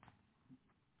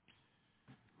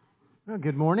Well,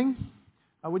 good morning.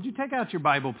 Would you take out your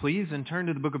Bible, please, and turn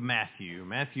to the book of Matthew,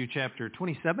 Matthew chapter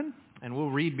 27, and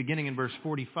we'll read beginning in verse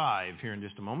 45 here in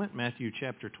just a moment. Matthew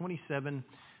chapter 27,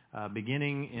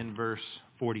 beginning in verse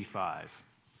 45.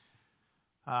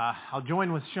 I'll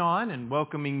join with Sean in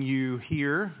welcoming you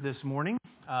here this morning.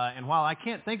 And while I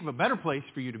can't think of a better place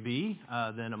for you to be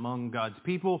than among God's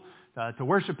people, to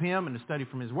worship Him and to study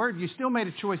from His Word, you still made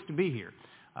a choice to be here.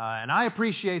 And I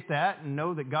appreciate that and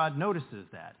know that God notices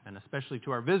that. And especially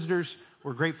to our visitors,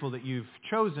 we're grateful that you've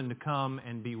chosen to come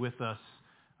and be with us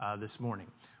this morning.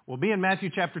 We'll be in Matthew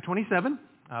chapter 27,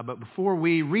 but before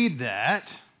we read that,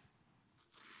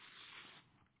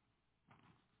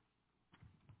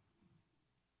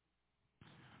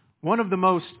 one of the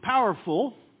most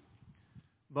powerful,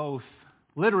 both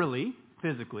literally,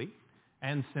 physically,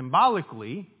 and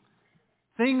symbolically,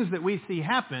 things that we see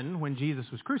happen when Jesus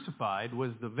was crucified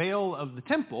was the veil of the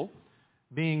temple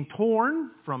being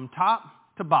torn from top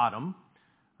to bottom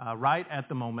right at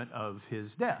the moment of His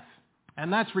death.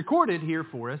 And that's recorded here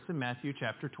for us in Matthew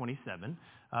chapter 27,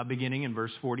 beginning in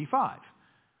verse 45.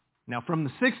 Now from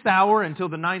the 6th hour until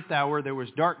the 9th hour there was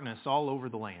darkness all over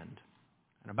the land.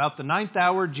 And about the 9th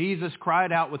hour Jesus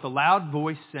cried out with a loud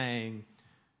voice saying,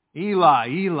 Eli,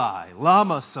 Eli,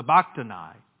 lama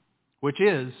sabachthani, which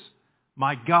is,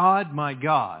 my God,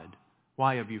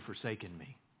 why have you forsaken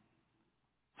me?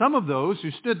 Some of those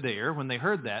who stood there when they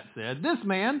heard that said, this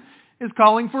man is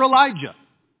calling for Elijah.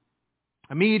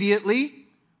 Immediately,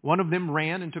 one of them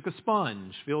ran and took a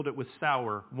sponge, filled it with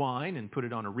sour wine, and put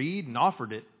it on a reed and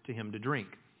offered it to him to drink.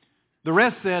 The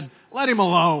rest said, let him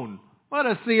alone. Let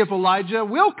us see if Elijah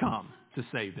will come to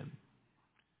save him.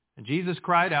 And Jesus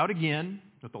cried out again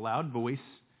with a loud voice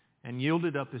and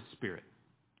yielded up His spirit.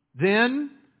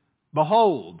 Then,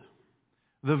 behold,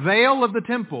 the veil of the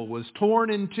temple was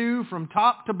torn in two from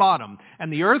top to bottom,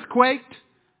 and the earth quaked,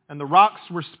 and the rocks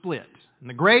were split, and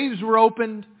the graves were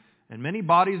opened, and many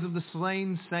bodies of the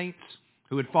slain saints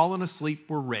who had fallen asleep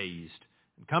were raised.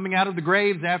 And coming out of the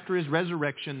graves after His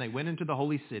resurrection, they went into the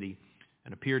holy city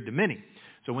and appeared to many.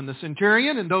 So when the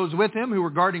centurion and those with him who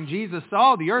were guarding Jesus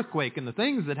saw the earthquake and the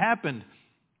things that happened,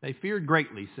 they feared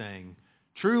greatly, saying,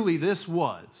 truly this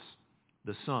was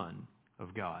the Son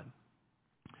of God.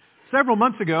 Several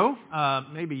months ago,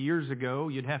 maybe years ago,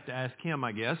 you'd have to ask him,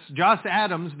 I guess, Josh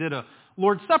Adams did a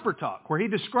Lord's Supper talk where he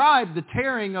described the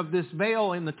tearing of this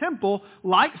veil in the temple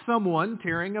like someone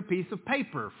tearing a piece of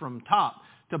paper from top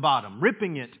to bottom,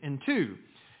 ripping it in two.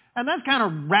 And that's kind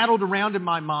of rattled around in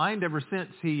my mind ever since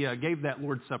he gave that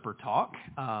Lord's Supper talk.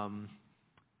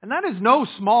 And that is no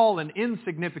small and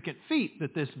insignificant feat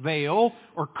that this veil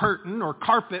or curtain or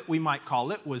carpet, we might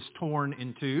call it, was torn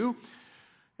in two.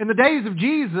 In the days of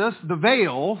Jesus, the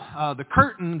veil, the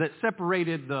curtain that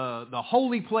separated the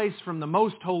holy place from the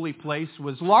most holy place,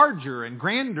 was larger and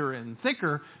grander and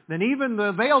thicker than even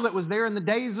the veil that was there in the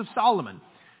days of Solomon.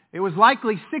 It was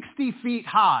likely 60 feet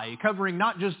high, covering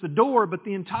not just the door, but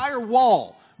the entire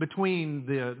wall between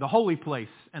the holy place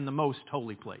and the most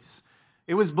holy place.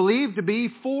 It was believed to be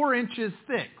 4 inches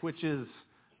thick, which is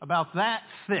about that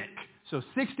thick. So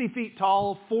 60 feet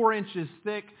tall, 4 inches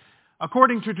thick.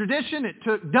 According to tradition, it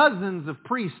took dozens of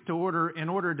priests in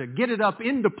order to get it up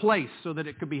into place so that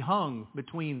it could be hung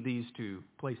between these two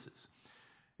places.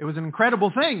 It was an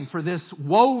incredible thing for this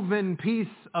woven piece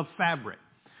of fabric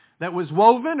that was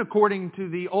woven according to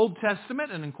the Old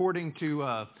Testament and according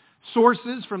to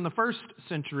sources from the first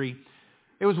century.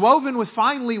 It was woven with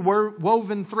finely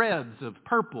woven threads of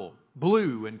purple,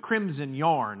 blue, and crimson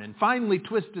yarn and finely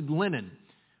twisted linen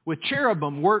with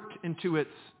cherubim worked into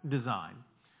its design.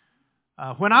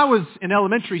 When I was in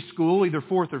elementary school, either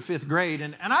 4th or 5th grade,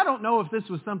 and I don't know if this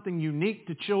was something unique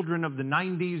to children of the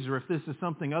 90s or if this is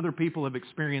something other people have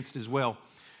experienced as well,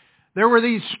 there were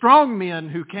these strong men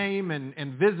who came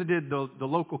and visited the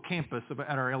local campus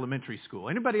at our elementary school.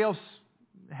 Anybody else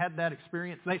had that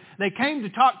experience? They came to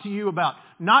talk to you about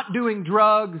not doing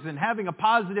drugs and having a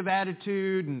positive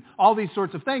attitude and all these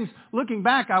sorts of things. Looking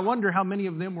back, I wonder how many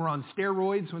of them were on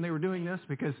steroids when they were doing this,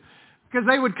 because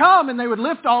they would come and they would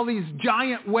lift all these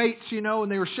giant weights,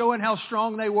 and they were showing how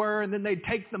strong they were, and then they'd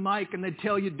take the mic and they'd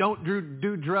tell you, don't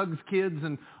do drugs, kids,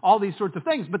 and all these sorts of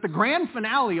things. But the grand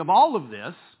finale of all of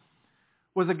this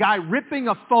was a guy ripping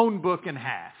a phone book in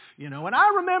half, And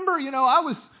I remember, I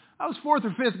was 4th or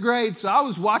 5th grade, so I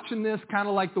was watching this kind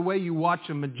of like the way you watch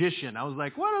a magician. I was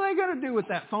like, what are they going to do with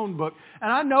that phone book? And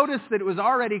I noticed that it was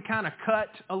already kind of cut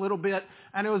a little bit,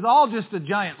 and it was all just a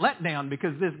giant letdown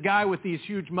because this guy with these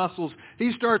huge muscles,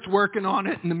 he starts working on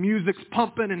it, and the music's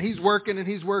pumping, and he's working, and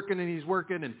he's working, and he's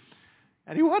working,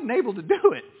 and he wasn't able to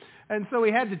do it. And so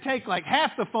he had to take like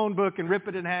half the phone book and rip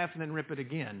it in half and then rip it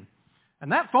again.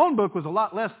 And that phone book was a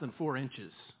lot less than 4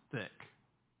 inches thick.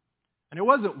 And it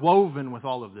wasn't woven with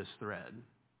all of this thread.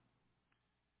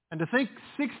 And to think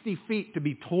 60 feet to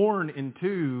be torn in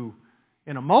two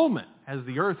in a moment as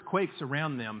the earth quakes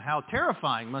around them, how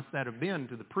terrifying must that have been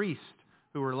to the priests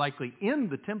who were likely in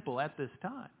the temple at this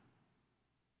time.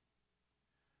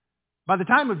 By the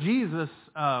time of Jesus,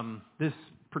 this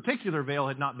particular veil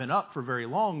had not been up for very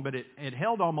long, but it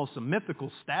held almost a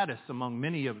mythical status among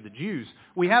many of the Jews.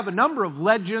 We have a number of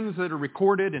legends that are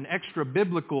recorded in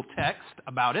extra-biblical text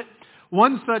about it.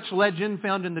 One such legend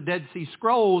found in the Dead Sea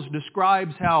Scrolls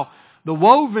describes how the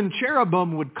woven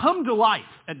cherubim would come to life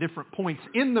at different points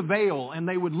in the veil, and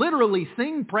they would literally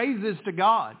sing praises to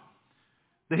God.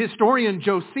 The historian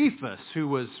Josephus, who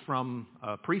was from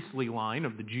a priestly line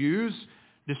of the Jews,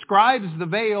 describes the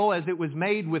veil as it was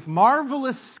made with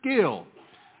marvelous skill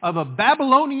of a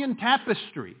Babylonian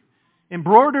tapestry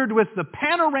embroidered with the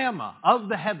panorama of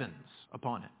the heavens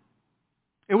upon it.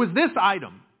 It was this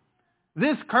item,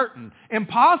 this curtain,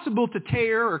 impossible to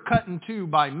tear or cut in two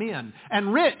by men,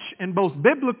 and rich in both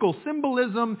biblical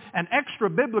symbolism and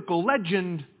extra-biblical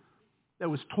legend, that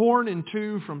was torn in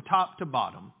two from top to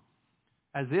bottom,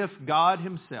 as if God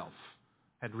himself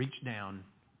had reached down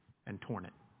and torn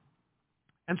it.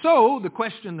 And so, the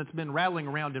question that's been rattling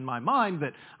around in my mind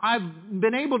that I've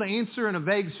been able to answer in a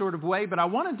vague sort of way, but I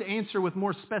wanted to answer with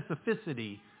more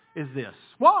specificity, is this.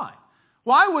 Why?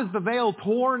 Why was the veil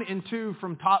torn in two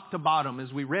from top to bottom,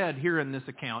 as we read here in this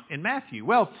account in Matthew?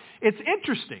 Well, it's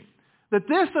interesting that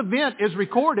this event is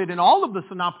recorded in all of the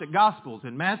synoptic Gospels,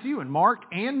 in Matthew and Mark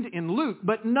and in Luke,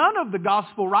 but none of the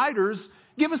Gospel writers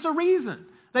give us a reason.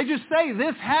 They just say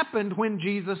this happened when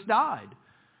Jesus died.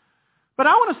 But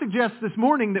I want to suggest this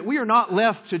morning that we are not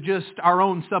left to just our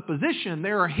own supposition.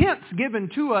 There are hints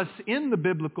given to us in the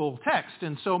biblical text.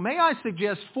 And so may I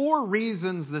suggest 4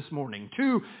 reasons this morning,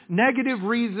 2 negative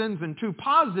reasons and 2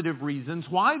 positive reasons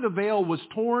why the veil was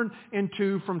torn in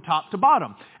two from top to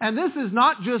bottom. And this is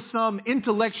not just some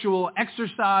intellectual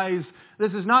exercise.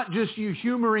 This is not just you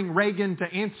humoring Reagan to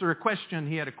answer a question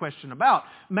he had a question about.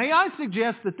 May I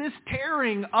suggest that this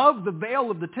tearing of the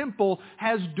veil of the temple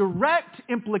has direct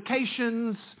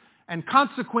implications and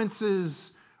consequences,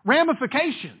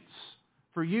 ramifications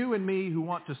for you and me who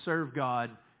want to serve God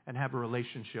and have a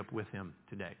relationship with him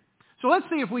today. So let's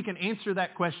see if we can answer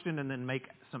that question and then make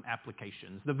some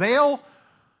applications. The veil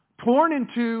torn in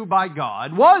two by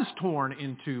God, was torn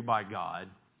in two by God,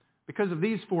 because of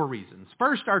these 4 reasons.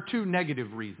 First are 2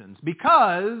 negative reasons.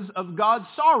 Because of God's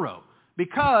sorrow.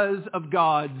 Because of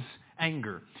God's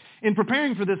anger. In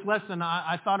preparing for this lesson,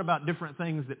 I thought about different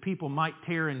things that people might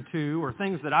tear in two, or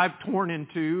things that I've torn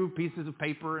into, pieces of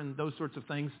paper and those sorts of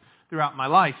things throughout my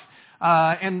life.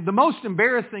 And the most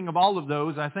embarrassing of all of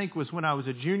those, I think, was when I was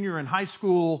a junior in high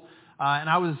school, and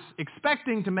I was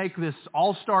expecting to make this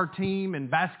all-star team in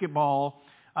basketball.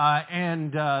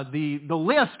 And the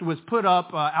list was put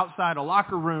up outside a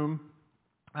locker room,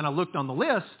 and I looked on the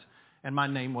list, and my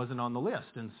name wasn't on the list.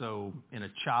 And so in a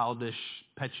childish,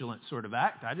 petulant sort of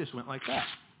act, I just went like that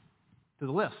to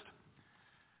the list.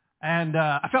 And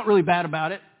I felt really bad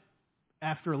about it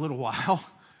after a little while,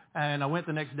 and I went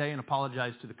the next day and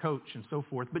apologized to the coach and so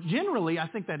forth. But generally, I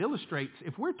think that illustrates,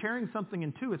 if we're tearing something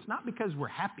in two, it's not because we're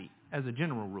happy as a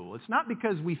general rule. It's not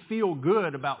because we feel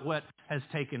good about what has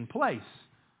taken place.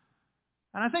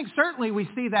 And I think certainly we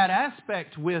see that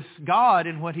aspect with God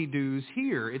in what he does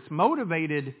here. It's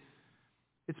motivated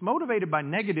by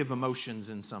negative emotions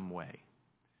in some way.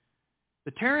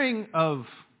 The tearing of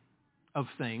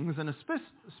things, and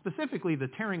specifically the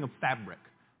tearing of fabric,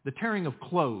 the tearing of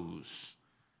clothes,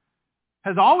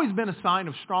 has always been a sign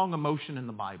of strong emotion in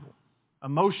the Bible.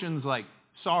 Emotions like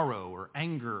sorrow or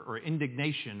anger or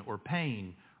indignation or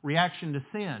pain, reaction to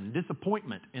sin,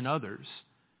 disappointment in others.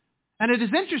 And it is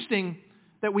interesting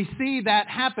that we see that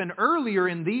happen earlier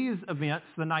in these events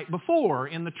the night before,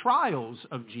 in the trials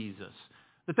of Jesus.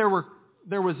 That there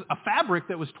was a fabric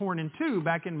that was torn in two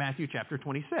back in Matthew chapter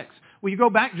 26. Well, you go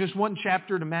back just one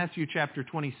chapter to Matthew chapter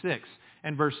 26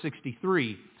 and verse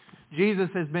 63. Jesus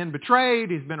has been betrayed,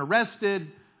 he's been arrested,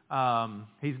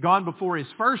 he's gone before his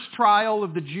first trial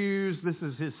of the Jews. This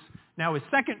is now his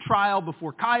second trial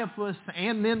before Caiaphas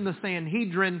and then the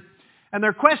Sanhedrin. And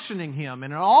they're questioning him.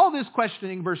 And in all this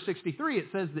questioning, verse 63, it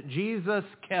says that Jesus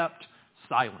kept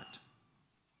silent.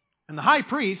 And the high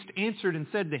priest answered and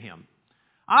said to him,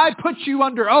 I put you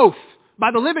under oath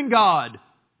by the living God.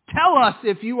 Tell us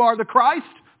if you are the Christ,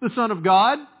 the Son of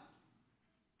God.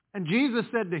 And Jesus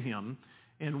said to him,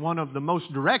 in one of the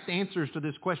most direct answers to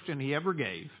this question he ever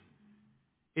gave,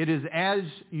 it is as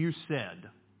you said.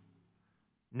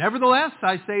 Nevertheless,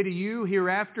 I say to you,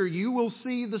 hereafter you will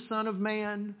see the Son of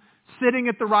Man sitting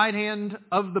at the right hand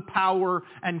of the power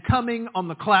and coming on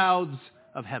the clouds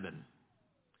of heaven."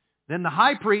 Then the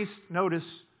high priest, notice,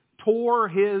 tore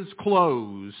his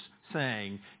clothes,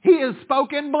 saying, "He has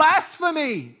spoken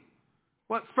blasphemy.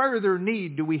 What further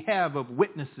need do we have of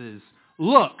witnesses?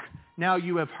 Look, now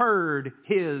you have heard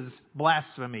his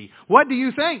blasphemy. What do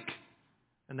you think?"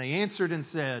 And they answered and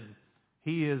said,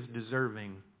 "He is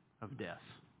deserving of death."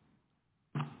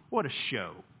 What a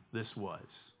show this was.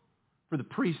 For the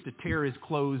priest to tear his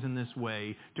clothes in this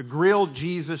way, to grill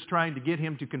Jesus, trying to get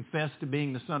him to confess to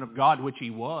being the Son of God, which he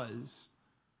was.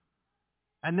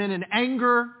 And then in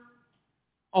anger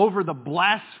over the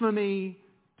blasphemy,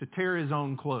 to tear his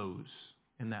own clothes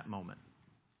in that moment.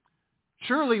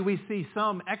 Surely we see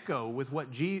some echo with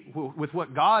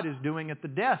what God is doing at the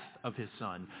death of His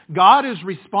Son. God is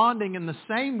responding in the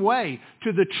same way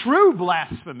to the true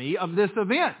blasphemy of this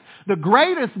event. The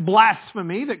greatest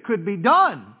blasphemy that could be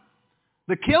done.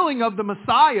 The killing of the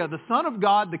Messiah, the Son of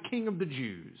God, the King of the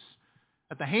Jews.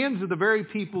 At the hands of the very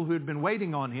people who had been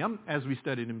waiting on Him, as we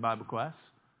studied in Bible class,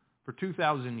 for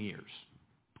 2,000 years.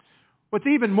 What's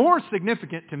even more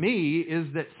significant to me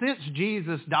is that since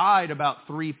Jesus died about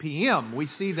 3 p.m., we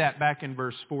see that back in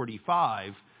verse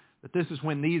 45, that this is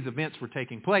when these events were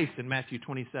taking place in Matthew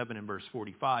 27 and verse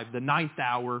 45, the 9th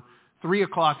hour, 3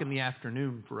 o'clock in the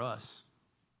afternoon for us.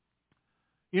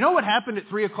 You know what happened at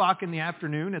 3 o'clock in the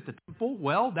afternoon at the temple?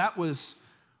 Well, that was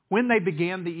when they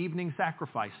began the evening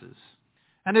sacrifices.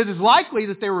 And it is likely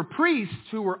that there were priests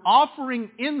who were offering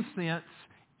incense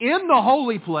in the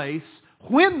holy place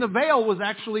when the veil was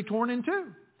actually torn in two.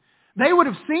 They would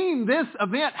have seen this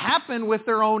event happen with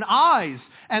their own eyes,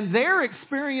 and their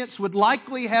experience would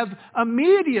likely have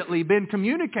immediately been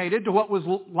communicated to what was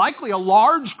likely a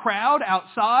large crowd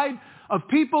outside of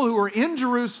people who were in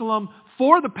Jerusalem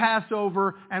for the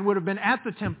Passover and would have been at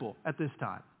the temple at this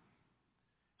time.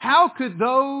 How could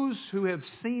those who have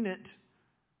seen it,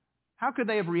 how could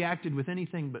they have reacted with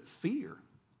anything but fear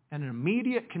and an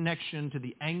immediate connection to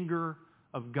the anger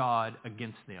of God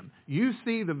against them? You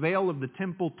see the veil of the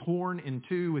temple torn in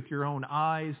two with your own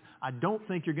eyes. I don't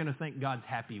think you're going to think God's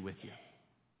happy with you.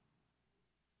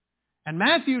 And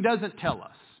Matthew doesn't tell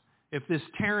us if this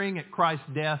tearing at Christ's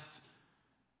death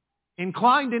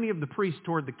inclined any of the priests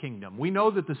toward the kingdom. We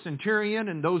know that the centurion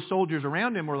and those soldiers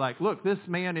around him were like, look, this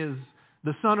man is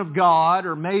the Son of God,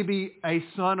 or maybe a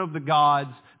son of the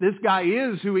gods. This guy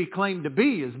is who he claimed to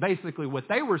be, is basically what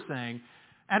they were saying.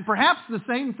 And perhaps the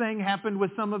same thing happened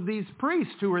with some of these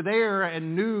priests who were there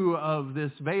and knew of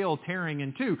this veil tearing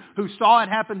in two, who saw it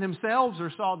happen themselves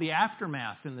or saw the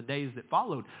aftermath in the days that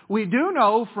followed. We do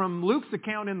know from Luke's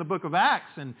account in the book of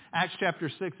Acts, in Acts chapter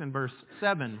 6 and verse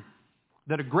 7,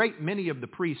 that a great many of the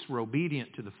priests were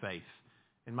obedient to the faith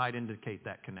and might indicate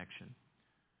that connection.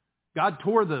 God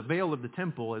tore the veil of the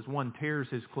temple as one tears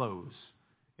his clothes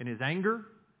in his anger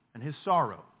and his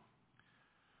sorrow.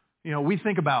 You know, we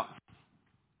think about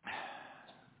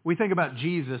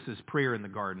Jesus' prayer in the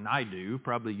garden. I do.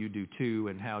 Probably you do too.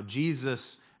 And how Jesus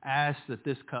asked that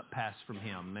this cup pass from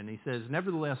him. And he says,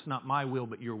 "Nevertheless, not my will,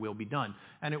 but your will be done."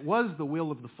 And it was the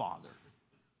will of the Father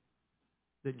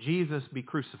that Jesus be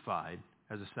crucified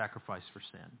as a sacrifice for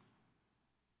sin.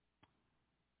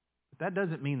 But that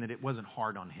doesn't mean that it wasn't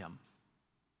hard on him.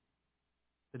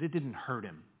 That it didn't hurt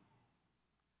him.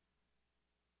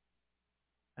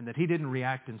 And that he didn't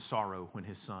react in sorrow when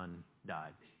his son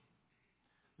died.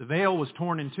 The veil was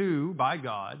torn in two by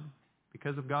God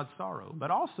because of God's sorrow, but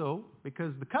also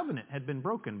because the covenant had been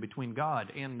broken between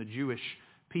God and the Jewish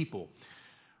people.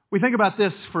 We think about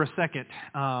this for a second.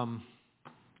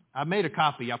 I made a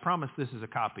copy. I promise this is a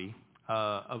copy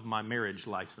of my marriage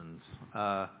license.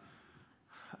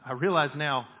 I realize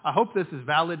now, I hope this is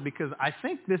valid because I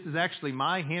think this is actually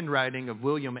my handwriting of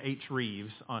William H.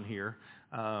 Reeves on here.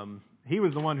 He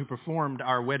was the one who performed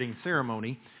our wedding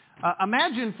ceremony.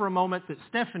 Imagine for a moment that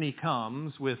Stephanie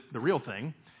comes with the real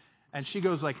thing, and she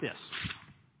goes like this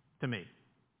to me.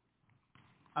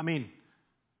 I mean,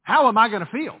 how am I going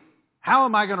to feel? How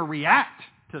am I going to react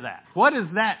to that? What does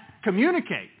that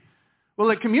communicate? Well,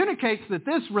 it communicates that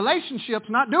this relationship's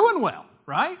not doing well,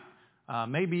 right?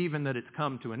 Maybe even that it's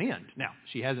come to an end. Now,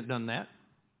 she hasn't done that.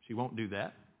 She won't do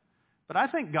that. But I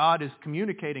think God is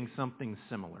communicating something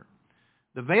similar.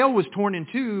 The veil was torn in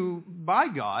two by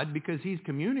God because he's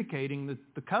communicating that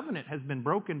the covenant has been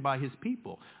broken by his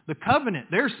people. The covenant,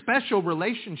 their special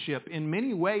relationship in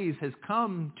many ways has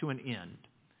come to an end.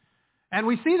 And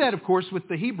we see that, of course, with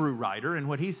the Hebrew writer and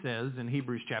what he says in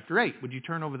Hebrews chapter 8. Would you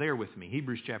turn over there with me?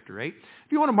 Hebrews chapter 8.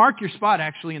 If you want to mark your spot,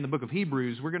 actually, in the book of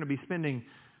Hebrews, we're going to be spending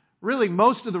really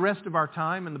most of the rest of our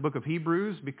time in the book of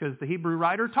Hebrews, because the Hebrew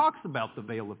writer talks about the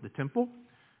veil of the temple,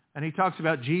 and he talks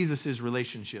about Jesus'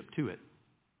 relationship to it.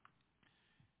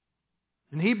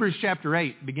 In Hebrews chapter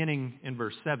 8, beginning in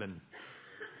verse 7,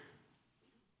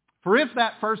 "For if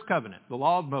that first covenant, the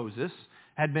law of Moses,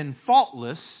 had been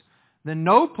faultless, then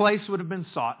no place would have been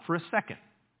sought for a second.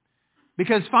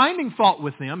 Because finding fault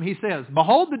with them, he says,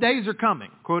 'Behold, the days are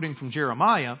coming,'" quoting from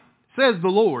Jeremiah, "says the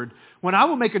Lord, 'when I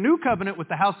will make a new covenant with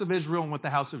the house of Israel and with the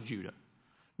house of Judah.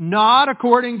 Not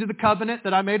according to the covenant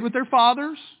that I made with their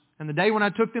fathers, and the day when I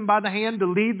took them by the hand to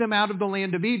lead them out of the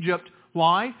land of Egypt.'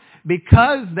 Why?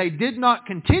 Because they did not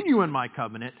continue in my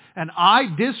covenant, and I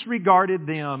disregarded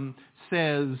them,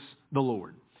 says the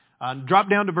Lord." Drop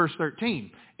down to verse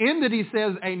 13. "In that he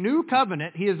says, a new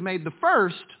covenant, he has made that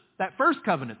first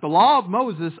covenant, the law of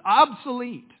Moses,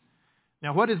 obsolete.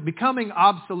 Now what is becoming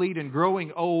obsolete and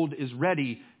growing old is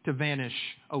ready to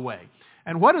vanish away."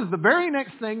 And what is the very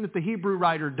next thing that the Hebrew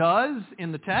writer does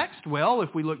in the text? Well,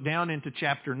 if we look down into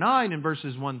chapter 9 in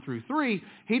verses 1 through 3,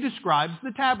 he describes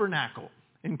the tabernacle,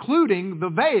 including the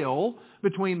veil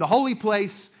between the holy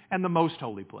place and the most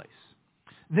holy place.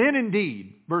 "Then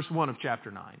indeed," verse 1 of chapter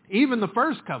 9, "even the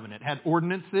first covenant had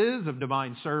ordinances of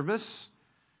divine service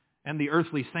and the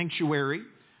earthly sanctuary.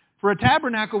 For a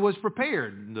tabernacle was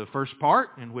prepared, the first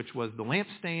part, in which was the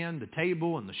lampstand, the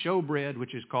table, and the showbread,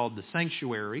 which is called the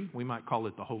sanctuary." We might call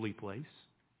it the holy place.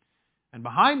 "And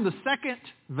behind the second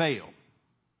veil,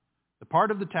 the part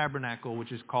of the tabernacle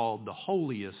which is called the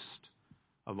holiest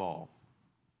of all."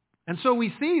 And so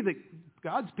we see that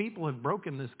God's people have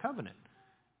broken this covenant.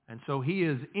 And so he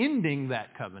is ending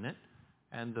that covenant,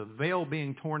 and the veil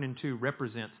being torn in two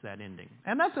represents that ending.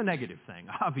 And that's a negative thing,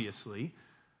 obviously.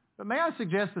 But may I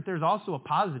suggest that there's also a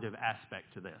positive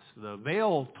aspect to this. The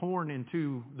veil was torn in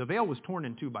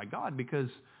two by God because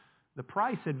the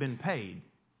price had been paid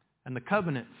and the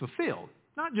covenant fulfilled.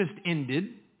 Not just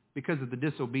ended because of the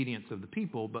disobedience of the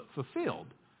people, but fulfilled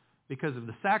because of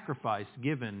the sacrifice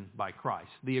given by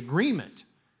Christ. The agreement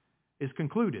is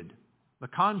concluded. The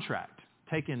contract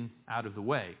taken out of the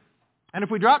way. And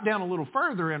if we drop down a little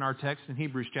further in our text in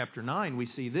Hebrews chapter 9, we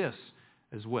see this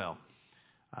as well.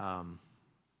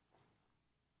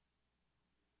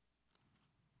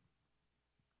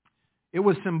 "It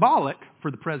was symbolic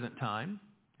for the present time,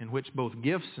 in which both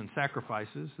gifts and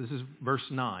sacrifices," this is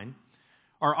verse 9,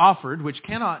 "are offered, which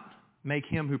cannot make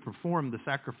him who performed the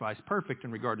sacrifice perfect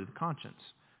in regard to the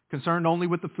conscience, concerned only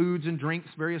with the foods and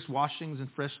drinks, various washings, and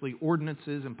fleshly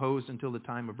ordinances imposed until the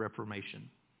time of Reformation.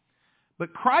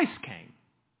 But Christ came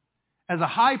as a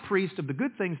high priest of the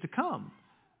good things to come,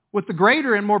 with the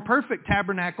greater and more perfect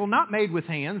tabernacle, not made with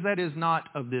hands, that is, not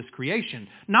of this creation,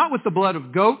 not with the blood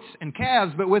of goats and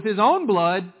calves, but with his own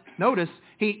blood." Notice,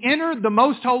 "he entered the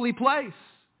most holy place,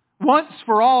 once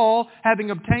for all,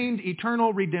 having obtained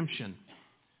eternal redemption.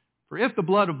 For if the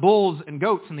blood of bulls and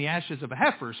goats and the ashes of a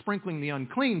heifer, sprinkling the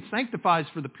unclean, sanctifies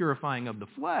for the purifying of the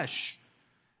flesh,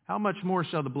 how much more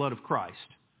shall the blood of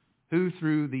Christ, who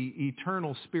through the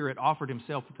eternal Spirit offered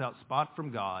himself without spot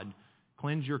from God,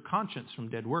 cleanse your conscience from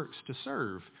dead works to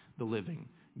serve the living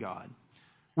God."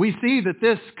 We see that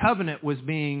this covenant was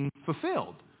being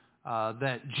fulfilled,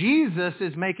 that Jesus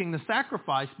is making the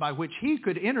sacrifice by which he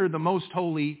could enter the most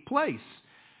holy place.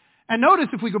 And notice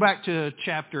if we go back to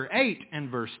chapter 8 and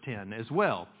verse 10 as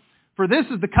well. "For this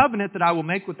is the covenant that I will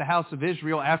make with the house of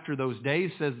Israel after those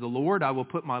days, says the Lord. I will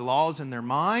put my laws in their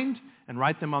mind and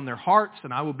write them on their hearts,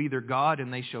 and I will be their God,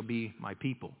 and they shall be my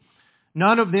people.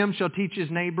 None of them shall teach his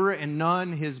neighbor and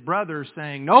none his brother,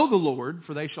 saying, Know the Lord,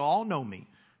 for they shall all know me,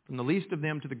 from the least of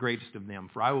them to the greatest of them.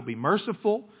 For I will be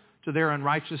merciful to their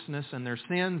unrighteousness, and their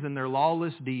sins and their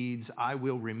lawless deeds I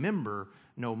will remember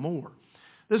no more."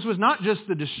 This was not just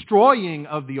the destroying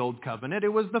of the old covenant, it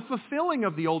was the fulfilling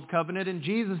of the old covenant in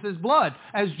Jesus' blood,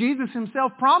 as Jesus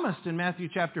himself promised in Matthew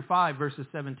chapter 5, verses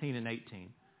 17 and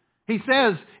 18. He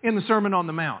says in the Sermon on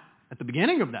the Mount, at the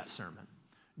beginning of that sermon,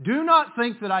 "Do not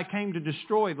think that I came to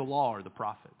destroy the law or the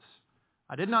prophets.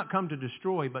 I did not come to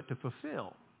destroy, but to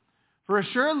fulfill. For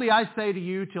assuredly I say to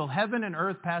you, till heaven and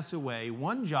earth pass away,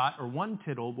 one jot or one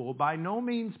tittle will by no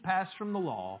means pass from the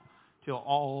law till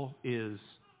all is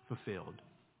fulfilled."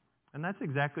 And that's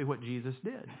exactly what Jesus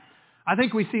did. I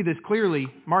think we see this clearly.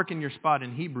 Mark in your spot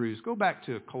in Hebrews. Go back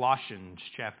to Colossians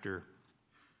chapter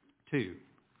 2.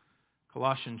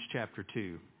 Colossians chapter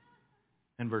 2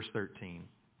 and verse 13.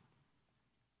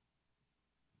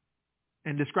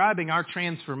 In describing our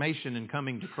transformation in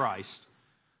coming to Christ,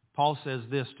 Paul says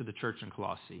this to the church in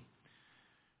Colossae.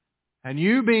 "And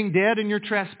you being dead in your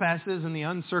trespasses and the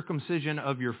uncircumcision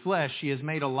of your flesh, he has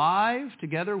made alive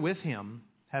together with him,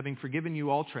 having forgiven you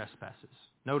all trespasses,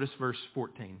 Notice verse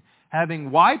 14.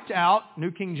 Having wiped out,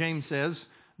 New King James says,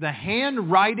 the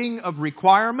handwriting of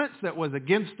requirements that was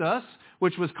against us,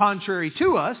 which was contrary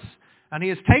to us, and he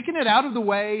has taken it out of the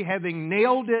way, having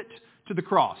nailed it to the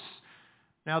cross.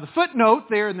 Now the footnote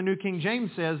there in the New King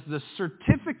James says, the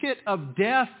certificate of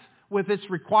death with its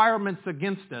requirements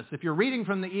against us. If you're reading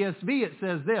from the ESV, it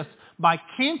says this, by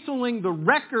canceling the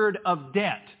record of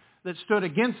debt that stood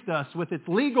against us with its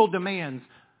legal demands,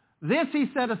 this he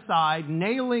set aside,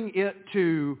 nailing it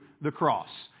to the cross.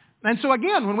 And so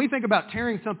again, when we think about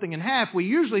tearing something in half, we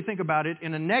usually think about it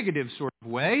in a negative sort of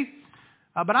way.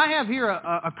 But I have here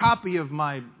a copy of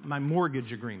my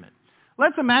mortgage agreement.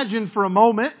 Let's imagine for a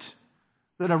moment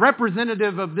that a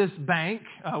representative of this bank,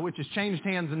 which has changed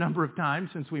hands a number of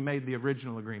times since we made the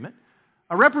original agreement,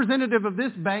 a representative of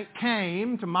this bank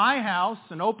came to my house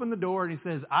and opened the door and he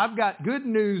says, I've got good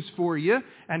news for you.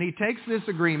 And he takes this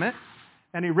agreement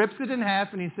and he rips it in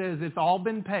half and he says, it's all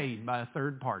been paid by a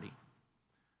third party.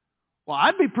 Well,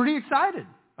 I'd be pretty excited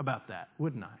about that,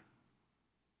 wouldn't I?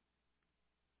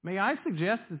 May I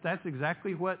suggest that that's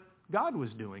exactly what God was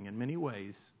doing in many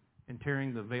ways in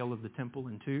tearing the veil of the temple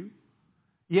in two?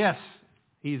 Yes,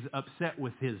 he's upset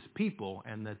with his people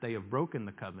and that they have broken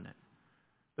the covenant.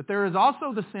 But there is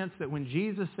also the sense that when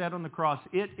Jesus said on the cross,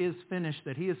 it is finished,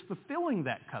 that he is fulfilling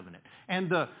that covenant. And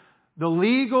the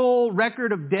legal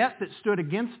record of debt that stood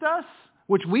against us,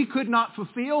 which we could not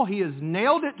fulfill, he has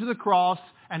nailed it to the cross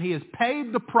and he has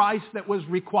paid the price that was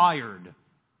required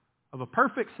of a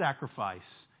perfect sacrifice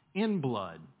in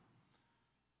blood.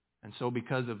 And so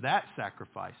because of that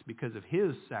sacrifice, because of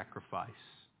his sacrifice,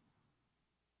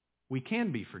 we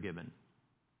can be forgiven.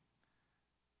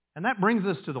 And that brings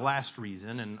us to the last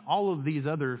reason, and all of these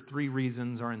other three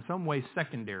reasons are in some way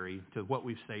secondary to what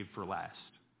we've saved for last.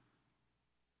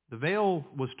 The veil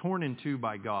was torn in two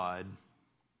by God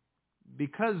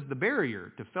because the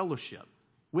barrier to fellowship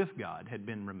with God had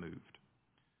been removed.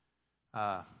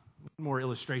 One more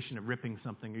illustration of ripping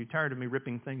something. Are you tired of me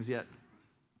ripping things yet?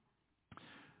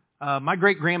 My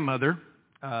great-grandmother,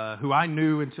 who I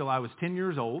knew until I was 10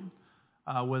 years old,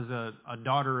 was a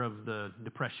daughter of the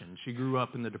Depression. She grew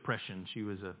up in the Depression. She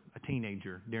was a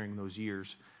teenager during those years.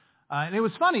 And it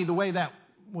was funny the way that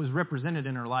was represented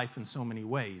in her life in so many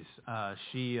ways.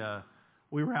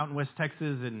 We were out in West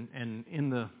Texas,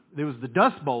 and there was the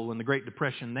Dust Bowl in the Great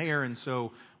Depression there, and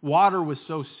so water was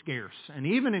so scarce. And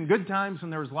even in good times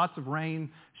when there was lots of rain,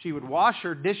 she would wash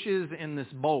her dishes in this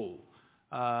bowl.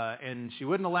 And she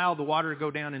wouldn't allow the water to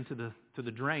go down into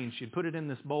the drain. She'd put it in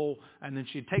this bowl, and then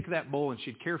she'd take that bowl and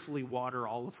she'd carefully water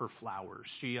all of her flowers.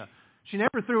 She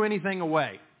never threw anything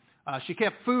away. She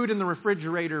kept food in the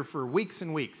refrigerator for weeks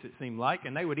and weeks, it seemed like,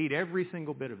 and they would eat every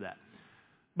single bit of that.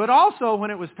 But also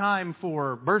when it was time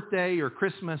for birthday or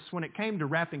Christmas, when it came to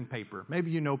wrapping paper,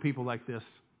 maybe you know people like this,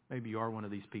 maybe you are one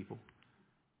of these people.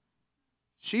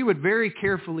 She would very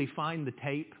carefully find the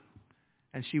tape,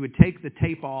 and she would take the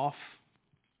tape off,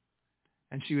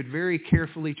 and she would very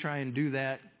carefully try and do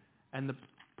that. And the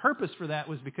purpose for that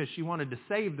was because she wanted to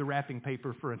save the wrapping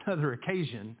paper for another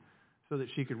occasion so that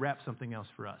she could wrap something else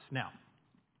for us. Now,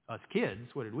 us kids,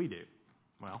 what did we do?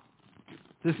 Well,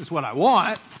 this is what I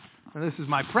want, and this is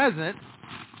my present.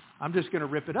 I'm just going to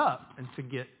rip it up and to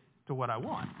get to what I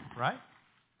want, right?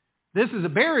 This is a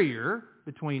barrier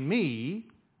between me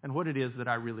and what it is that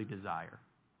I really desire.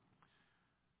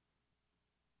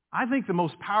 I think the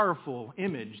most powerful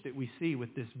image that we see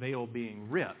with this veil being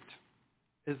ripped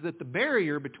is that the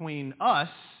barrier between us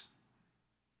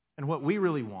and what we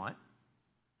really want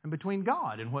and between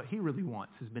God and what he really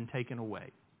wants has been taken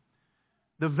away.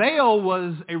 The veil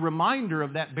was a reminder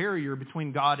of that barrier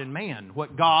between God and man,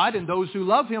 what God and those who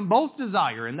love him both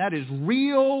desire, and that is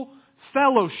real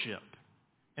fellowship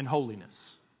and holiness.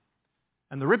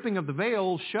 And the ripping of the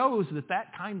veil shows that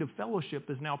that kind of fellowship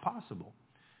is now possible.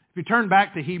 If you turn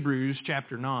back to Hebrews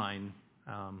chapter 9,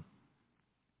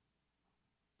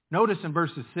 notice in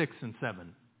verses 6 and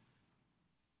 7.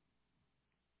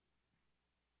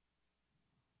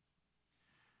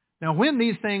 Now when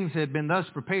these things had been thus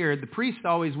prepared, the priest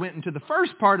always went into the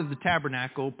first part of the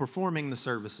tabernacle performing the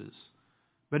services.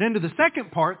 But into the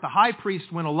second part, the high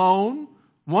priest went alone,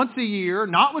 once a year,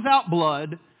 not without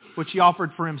blood, which he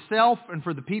offered for himself and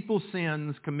for the people's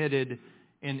sins committed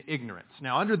in ignorance.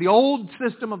 Now, under the old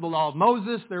system of the law of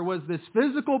Moses, there was this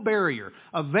physical barrier,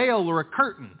 a veil or a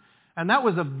curtain. And that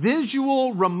was a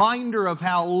visual reminder of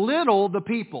how little the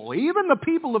people, even the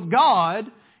people of God,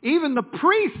 even the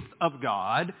priests of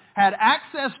God, had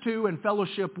access to and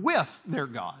fellowship with their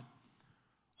God.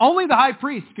 Only the high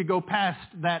priest could go past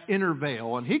that inner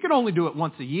veil, and he could only do it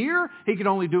once a year. He could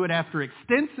only do it after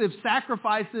extensive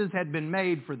sacrifices had been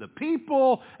made for the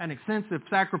people, and extensive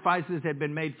sacrifices had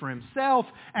been made for himself.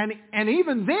 And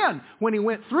even then, when he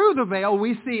went through the veil,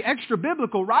 we see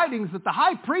extra-biblical writings that the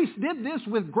high priest did this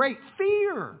with great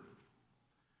fear.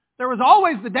 There was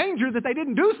always the danger that they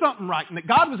didn't do something right, and that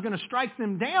God was going to strike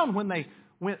them down when they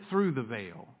went through the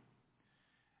veil.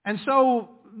 And so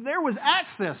there was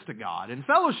access to God and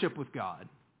fellowship with God.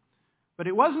 But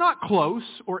it was not close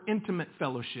or intimate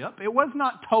fellowship. It was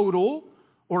not total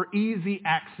or easy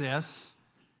access.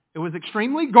 It was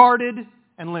extremely guarded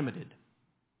and limited.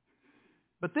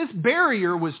 But this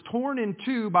barrier was torn in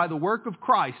two by the work of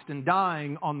Christ in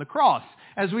dying on the cross.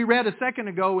 As we read a second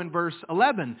ago in verse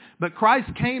 11, but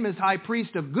Christ came as high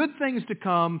priest of good things to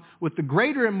come with the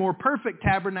greater and more perfect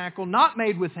tabernacle, not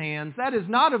made with hands, that is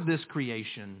not of this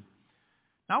creation.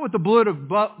 Not with the blood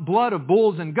of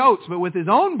bulls and goats, but with his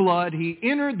own blood he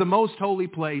entered the most holy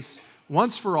place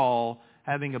once for all,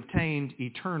 having obtained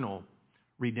eternal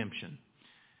redemption.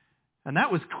 And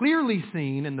that was clearly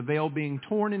seen in the veil being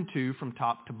torn in two from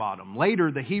top to bottom.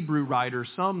 Later, the Hebrew writer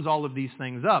sums all of these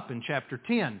things up in chapter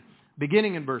 10,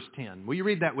 beginning in verse 10. Will you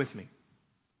read that with me?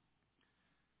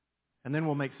 And then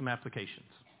we'll make some applications.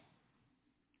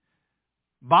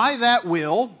 By that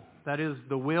will, that is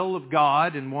the will of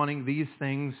God in wanting these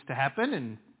things to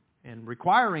happen and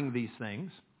requiring these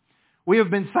things, we have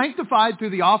been sanctified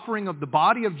through the offering of the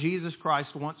body of Jesus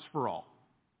Christ once for all.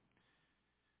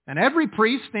 And every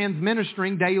priest stands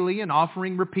ministering daily and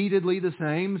offering repeatedly the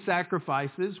same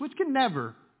sacrifices, which can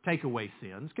never take away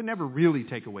sins, can never really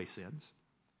take away sins.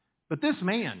 But this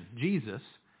man, Jesus,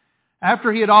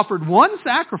 after he had offered one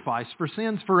sacrifice for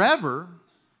sins forever,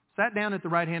 sat down at the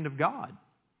right hand of God.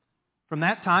 From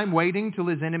that time, waiting till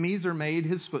his enemies are made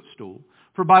his footstool.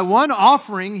 For by one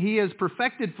offering he has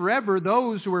perfected forever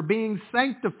those who are being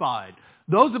sanctified,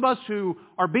 those of us who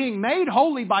are being made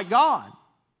holy by God.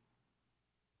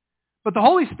 But the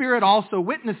Holy Spirit also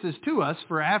witnesses to us,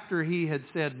 for after he had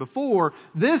said before,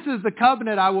 this is the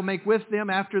covenant I will make with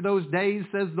them after those days,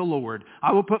 says the Lord.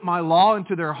 I will put my law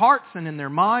into their hearts, and in their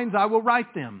minds I will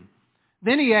write them.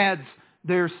 Then he adds,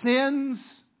 their sins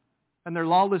and their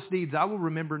lawless deeds I will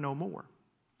remember no more.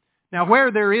 Now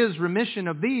where there is remission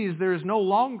of these, there is no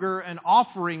longer an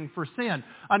offering for sin.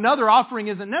 Another offering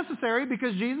isn't necessary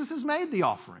because Jesus has made the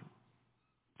offering.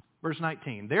 Verse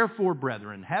 19, therefore,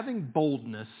 brethren, having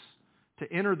boldness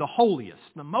to enter the holiest,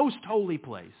 the most holy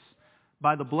place,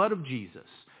 by the blood of Jesus,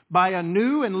 by a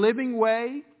new and living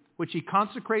way, which he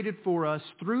consecrated for us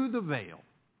through the veil.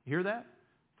 You hear that?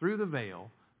 Through the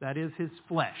veil. That is his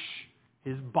flesh,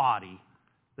 his body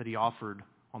that he offered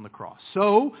on the cross.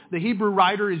 So, the Hebrew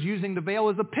writer is using the veil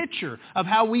as a picture of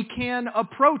how we can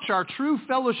approach our true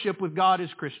fellowship with God as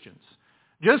Christians.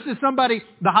 Just as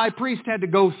the high priest had to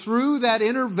go through that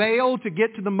inner veil to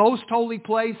get to the most holy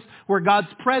place where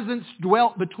God's presence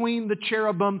dwelt between the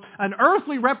cherubim, an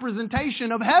earthly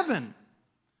representation of heaven.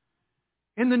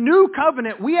 In the new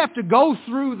covenant, we have to go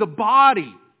through the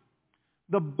body,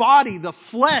 the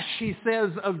flesh, he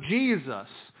says, of Jesus,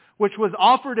 which was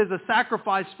offered as a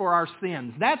sacrifice for our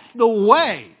sins. That's the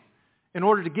way in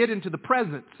order to get into the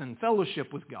presence and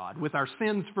fellowship with God. With our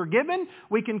sins forgiven,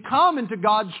 we can come into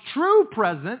God's true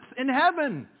presence in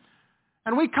heaven.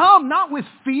 And we come not with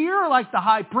fear like the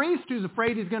high priest who's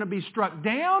afraid he's going to be struck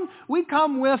down. We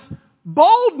come with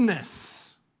boldness,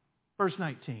 verse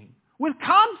 19, with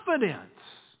confidence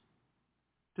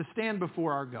to stand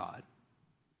before our God.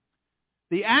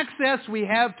 The access we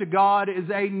have to God is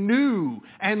a new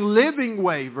and living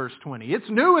way, verse 20. It's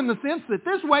new in the sense that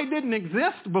this way didn't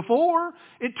exist before.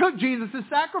 It took Jesus'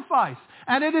 sacrifice.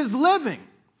 And it is living.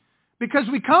 Because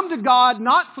we come to God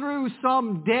not through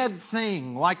some dead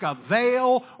thing, like a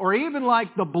veil, or even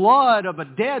like the blood of a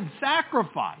dead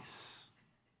sacrifice.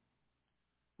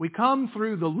 We come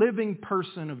through the living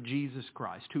person of Jesus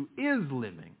Christ, who is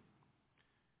living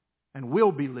and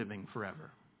will be living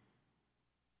forever.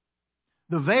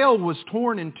 The veil was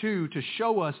torn in two to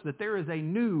show us that there is a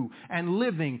new and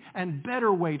living and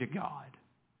better way to God,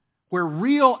 where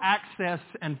real access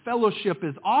and fellowship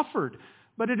is offered,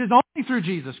 but it is only through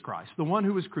Jesus Christ, the one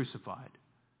who was crucified.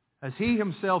 As he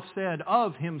himself said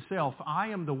of himself, I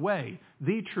am the way,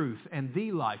 the truth, and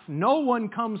the life. No one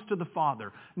comes to the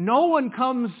Father. No one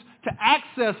comes to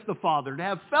access the Father, to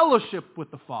have fellowship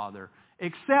with the Father,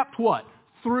 except what?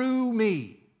 Through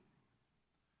me.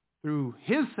 Through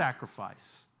his sacrifice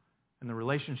and the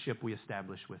relationship we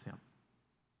establish with him.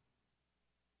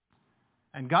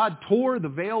 And God tore the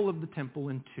veil of the temple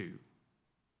in two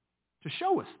to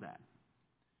show us that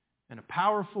in a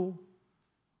powerful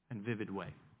and vivid way.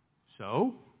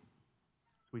 So,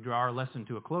 we draw our lesson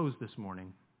to a close this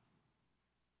morning.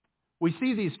 We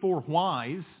see these 4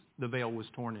 whys the veil was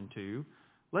torn in two.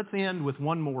 Let's end with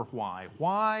one more why.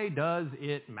 Why does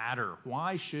it matter?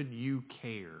 Why should you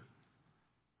care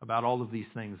about all of these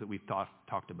things that we've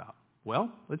talked about?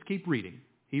 Well, let's keep reading.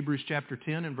 Hebrews chapter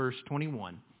 10 and verse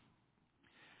 21.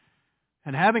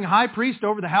 And having a high priest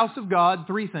over the house of God,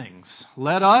 3 things.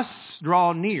 Let us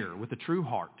draw near with a true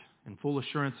heart and full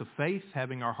assurance of faith,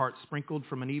 having our hearts sprinkled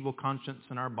from an evil conscience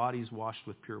and our bodies washed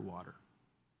with pure water.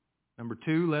 Number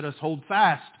 2, let us hold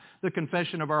fast the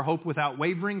confession of our hope without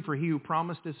wavering, for he who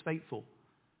promised is faithful.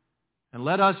 And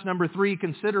let us, number 3,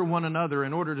 consider one another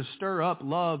in order to stir up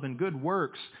love and good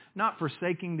works, not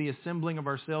forsaking the assembling of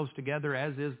ourselves together,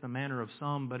 as is the manner of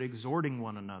some, but exhorting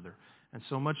one another, and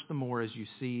so much the more as you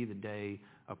see the day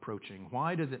approaching.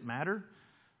 Why does it matter?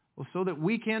 Well, so that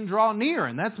we can draw near,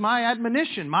 and that's my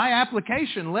admonition, my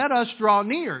application. Let us draw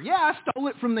near. Yeah, I stole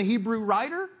it from the Hebrew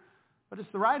writer, but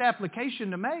it's the right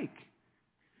application to make.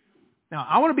 Now,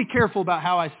 I want to be careful about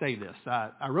how I say this.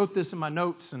 I wrote this in my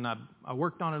notes, and I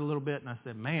worked on it a little bit, and I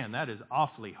said, man, that is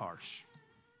awfully harsh.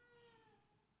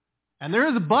 And there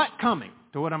is a but coming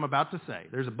to what I'm about to say.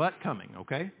 There's a but coming,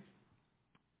 okay?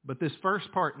 But this first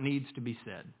part needs to be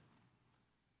said.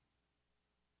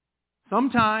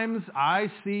 Sometimes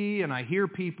I see and I hear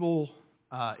people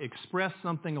express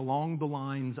something along the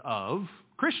lines of,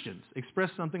 Christians express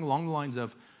something along the lines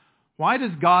of, why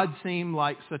does God seem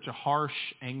like such a harsh,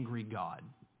 angry God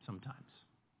sometimes?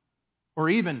 Or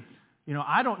even,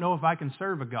 I don't know if I can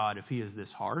serve a God if he is this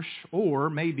harsh. Or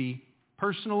maybe,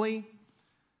 personally,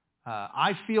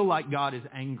 I feel like God is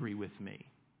angry with me.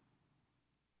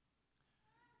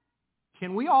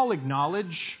 Can we all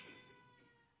acknowledge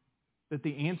that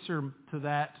the answer to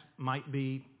that might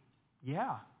be,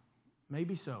 yeah,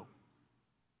 maybe so?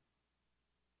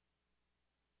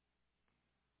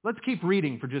 Let's keep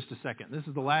reading for just a second. This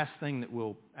is the last thing that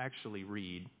we'll actually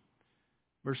read.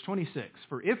 Verse 26,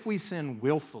 for if we sin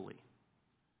willfully,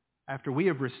 after we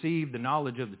have received the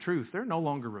knowledge of the truth, there no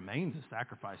longer remains a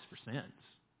sacrifice for sins.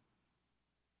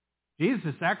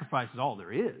 Jesus' sacrifice is all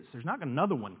there is. There's not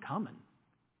another one coming.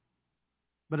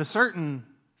 But a certain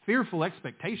fearful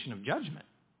expectation of judgment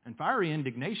and fiery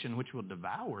indignation which will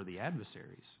devour the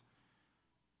adversaries.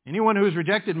 Anyone who has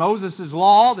rejected Moses'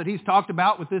 law that he's talked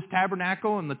about with this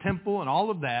tabernacle and the temple and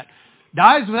all of that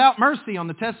dies without mercy on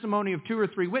the testimony of 2 or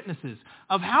 3 witnesses.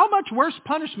 Of how much worse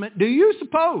punishment do you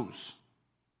suppose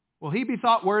will he be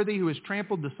thought worthy who has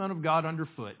trampled the Son of God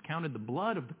underfoot, counted the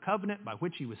blood of the covenant by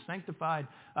which he was sanctified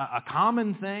a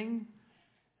common thing,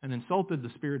 and insulted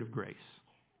the Spirit of grace?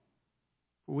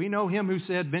 For we know him who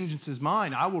said, vengeance is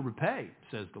mine, I will repay,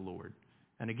 says the Lord.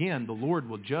 And again, the Lord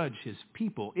will judge his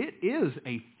people. It is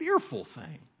a fearful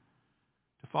thing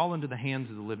to fall into the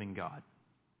hands of the living God.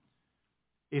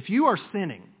 If you are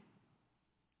sinning,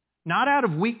 not out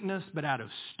of weakness, but out of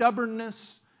stubbornness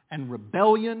and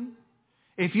rebellion,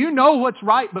 if you know what's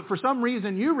right, but for some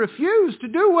reason you refuse to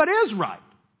do what is right,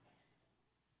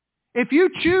 if you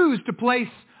choose to place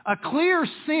a clear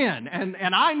sin,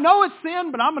 and I know it's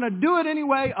sin, but I'm going to do it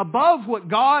anyway, above what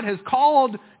God has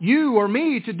called you or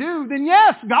me to do, then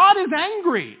yes, God is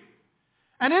angry.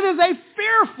 And it is a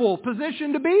fearful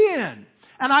position to be in.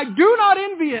 And I do not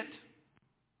envy it.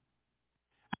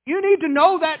 You need to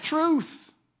know that truth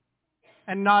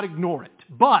and not ignore it.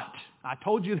 But, I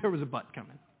told you there was a but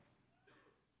coming.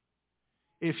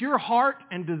 If your heart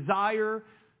and desire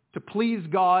to please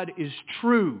God is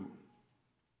true,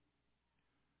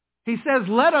 he says,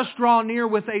 let us draw near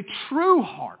with a true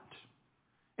heart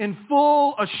in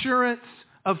full assurance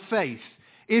of faith.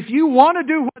 If you want to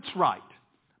do what's right,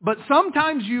 but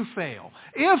sometimes you fail.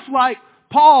 If, like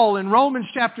Paul in Romans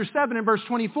chapter 7 and verse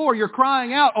 24, you're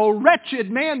crying out, O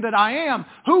wretched man that I am,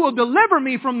 who will deliver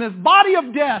me from this body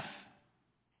of death?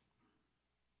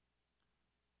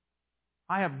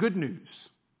 I have good news.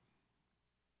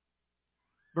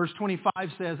 Verse 25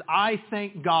 says, I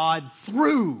thank God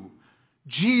through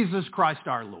Jesus Christ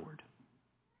our Lord.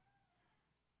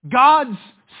 God's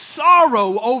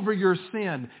sorrow over your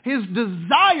sin, His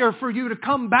desire for you to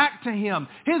come back to Him,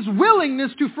 His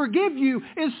willingness to forgive you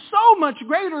is so much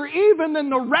greater even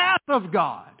than the wrath of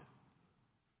God,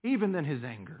 even than His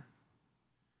anger.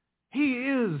 He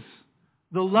is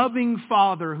the loving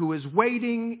Father who is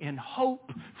waiting in hope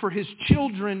for His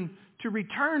children to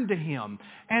return to Him.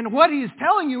 And what He's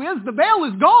telling you is the veil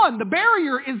is gone. The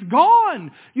barrier is gone.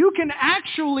 You can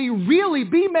actually really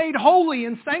be made holy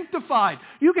and sanctified.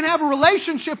 You can have a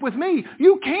relationship with me.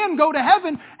 You can go to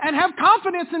heaven and have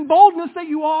confidence and boldness that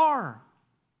you are.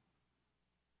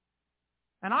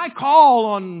 And I call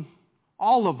on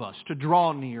all of us, to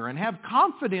draw near and have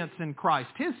confidence in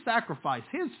Christ, His sacrifice,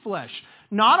 His flesh,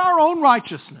 not our own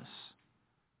righteousness,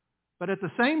 but at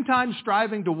the same time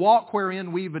striving to walk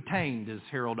wherein we've attained, as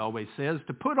Harold always says,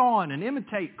 to put on and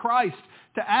imitate Christ,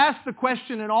 to ask the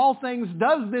question in all things,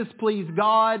 does this please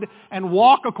God, and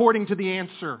walk according to the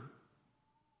answer.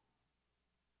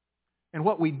 And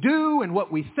what we do, and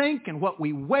what we think, and what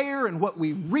we wear, and what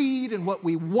we read, and what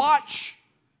we watch,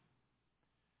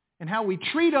 and how we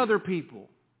treat other people,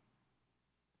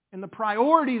 and the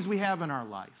priorities we have in our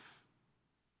life.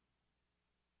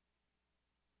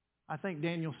 I thank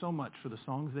Daniel so much for the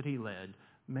songs that he led.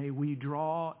 May we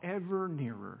draw ever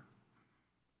nearer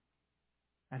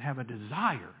and have a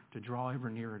desire to draw ever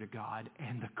nearer to God.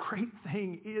 And the great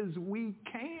thing is we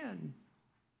can,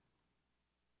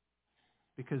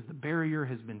 because the barrier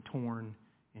has been torn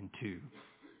in two.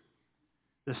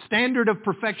 The standard of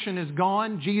perfection is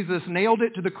gone. Jesus nailed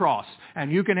it to the cross.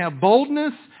 And you can have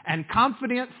boldness and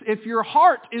confidence if your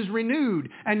heart is renewed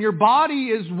and your body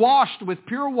is washed with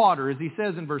pure water, as he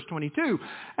says in verse 22.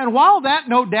 And while that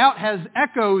no doubt has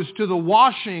echoes to the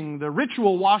washing, the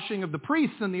ritual washing of the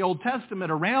priests in the Old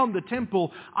Testament around the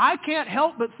temple, I can't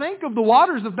help but think of the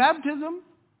waters of baptism.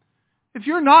 If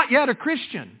you're not yet a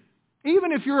Christian,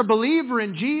 even if you're a believer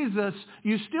in Jesus,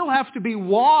 you still have to be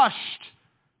washed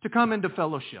to come into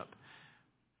fellowship.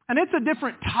 And it's a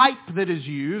different type that is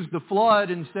used, the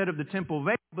flood instead of the temple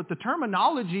veil, but the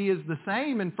terminology is the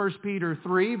same in 1 Peter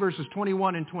 3, verses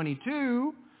 21 and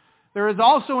 22. There is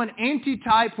also an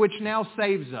antitype which now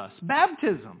saves us.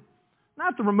 Baptism.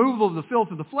 Not the removal of the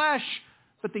filth of the flesh,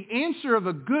 but the answer of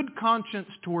a good conscience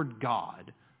toward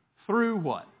God. Through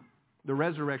what? The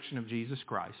resurrection of Jesus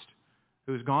Christ,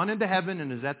 who has gone into heaven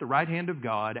and is at the right hand of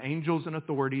God, angels and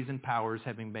authorities and powers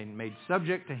having been made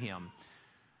subject to Him.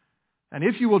 And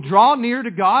if you will draw near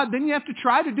to God, then you have to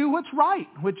try to do what's right,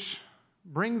 which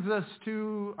brings us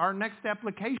to our next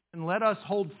application. Let us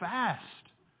hold fast.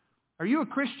 Are you a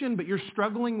Christian, but you're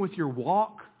struggling with your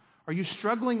walk? Are you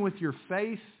struggling with your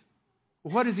faith?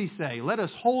 Well, what does he say? Let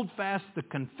us hold fast the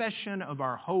confession of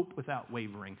our hope without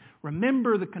wavering.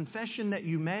 Remember the confession that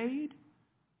you made,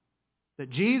 that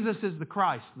Jesus is the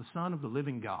Christ, the Son of the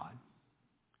living God.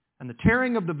 And the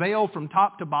tearing of the veil from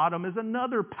top to bottom is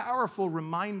another powerful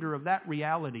reminder of that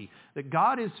reality, that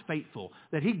God is faithful,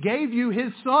 that He gave you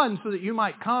His Son so that you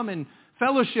might come and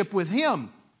fellowship with Him.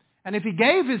 And if He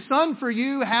gave His Son for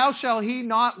you, how shall He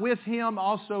not with Him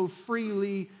also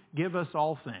freely give us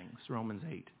all things? Romans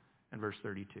 8 and verse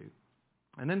 32.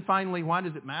 And then finally, why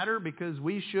does it matter? Because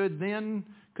we should then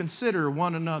consider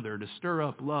one another to stir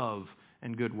up love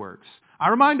and good works. I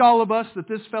remind all of us that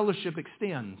this fellowship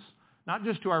extends not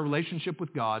just to our relationship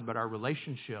with God, but our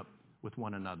relationship with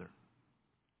one another.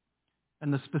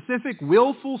 And the specific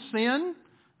willful sin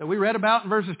that we read about in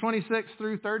verses 26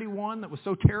 through 31 that was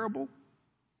so terrible,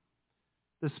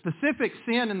 the specific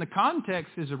sin in the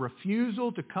context is a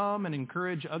refusal to come and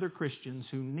encourage other Christians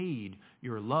who need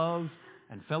your love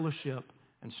and fellowship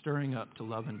and stirring up to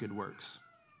love and good works.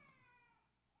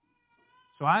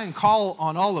 So I call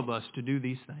on all of us to do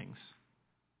these things.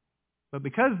 But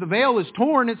because the veil is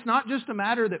torn, it's not just a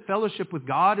matter that fellowship with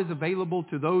God is available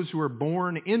to those who are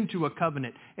born into a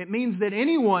covenant. It means that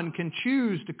anyone can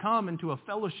choose to come into a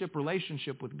fellowship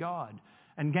relationship with God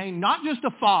and gain not just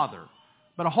a father,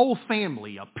 but a whole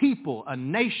family, a people, a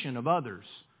nation of others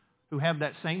who have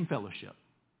that same fellowship.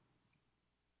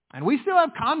 And we still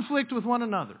have conflict with one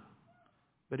another,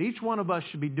 but each one of us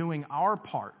should be doing our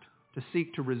part to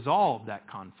seek to resolve that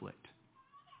conflict.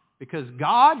 Because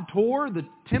God tore the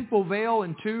temple veil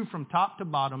in two from top to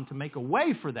bottom to make a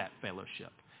way for that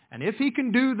fellowship. And if He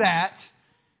can do that,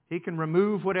 He can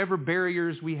remove whatever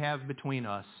barriers we have between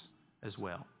us as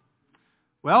well.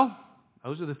 Well,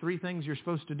 those are the three things you're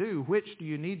supposed to do. Which do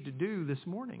you need to do this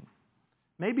morning?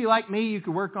 Maybe like me, you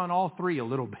could work on all three a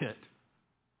little bit.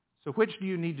 So which do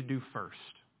you need to do first?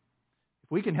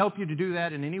 If we can help you to do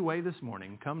that in any way this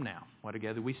morning, come now, while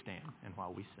together we stand and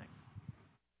while we sing.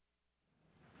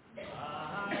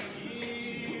 I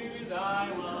hear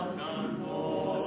thy